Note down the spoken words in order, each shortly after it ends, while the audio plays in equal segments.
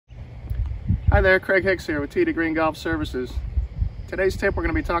Hi there, Craig Hicks here with T Green Golf Services. Today's tip, we're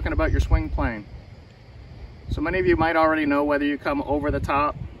going to be talking about your swing plane. So many of you might already know whether you come over the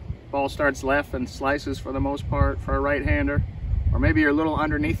top, ball starts left and slices for the most part for a right-hander, or maybe you're a little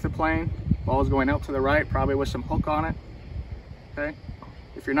underneath the plane, ball is going out to the right, probably with some hook on it. Okay.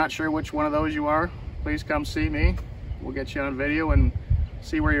 If you're not sure which one of those you are, please come see me. We'll get you on video and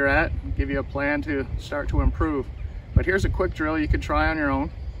see where you're at, give you a plan to start to improve. But here's a quick drill you can try on your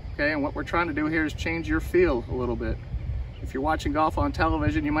own. Okay, and what we're trying to do here is change your feel a little bit. If you're watching golf on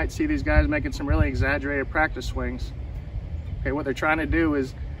television, you might see these guys making some really exaggerated practice swings. Okay, what they're trying to do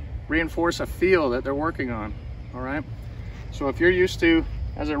is reinforce a feel that they're working on. All right, so if you're used to,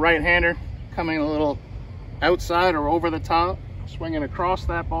 as a right-hander, coming a little outside or over the top, swinging across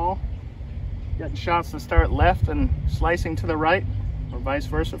that ball, getting shots to start left and slicing to the right, or vice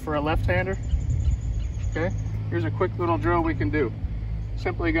versa for a left-hander. Okay, here's a quick little drill we can do.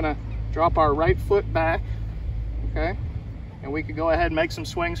 Simply gonna drop our right foot back, okay, and we can go ahead and make some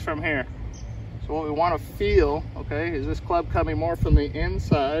swings from here. So what we want to feel, okay, is this club coming more from the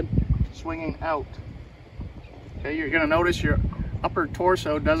inside, swinging out. Okay, you're gonna notice your upper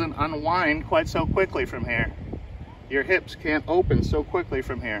torso doesn't unwind quite so quickly from here. Your hips can't open so quickly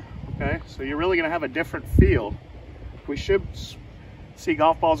from here, okay? So you're really gonna have a different feel. We should see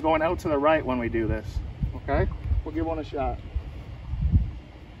golf balls going out to the right when we do this, okay? We'll give one a shot.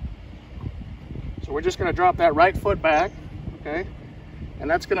 So we're just going to drop that right foot back, okay? And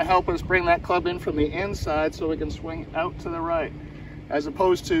that's going to help us bring that club in from the inside so we can swing out to the right, as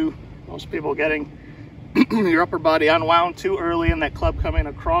opposed to most people getting your upper body unwound too early and that club coming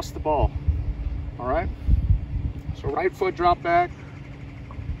across the ball. All right? So right foot drop back.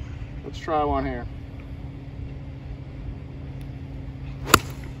 Let's try one here.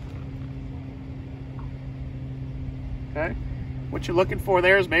 Okay? What you're looking for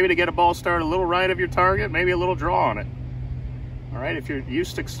there is maybe to get a ball started a little right of your target, maybe a little draw on it. All right, if you're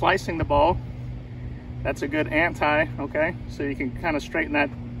used to slicing the ball, that's a good anti, okay? So you can kind of straighten that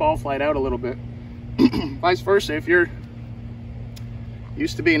ball flight out a little bit. Vice versa, if you're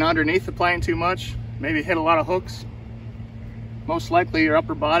used to being underneath the plane too much, maybe hit a lot of hooks, most likely your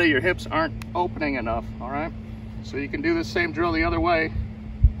upper body, your hips aren't opening enough, all right? So you can do the same drill the other way.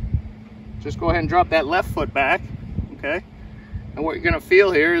 Just go ahead and drop that left foot back, okay? And what you're gonna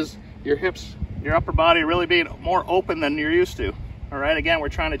feel here is your hips, your upper body really being more open than you're used to. All right, again, we're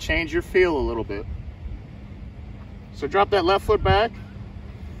trying to change your feel a little bit. So drop that left foot back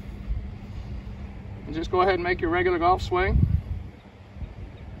and just go ahead and make your regular golf swing.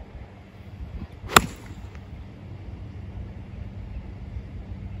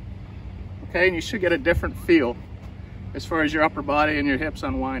 Okay, and you should get a different feel as far as your upper body and your hips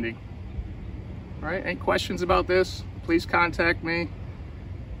unwinding. All right, any questions about this? Please contact me.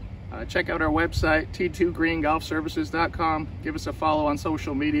 Check out our website, t2greengolfservices.com. Give us a follow on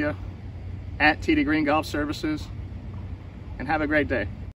social media at T Green Golf Services, and have a great day.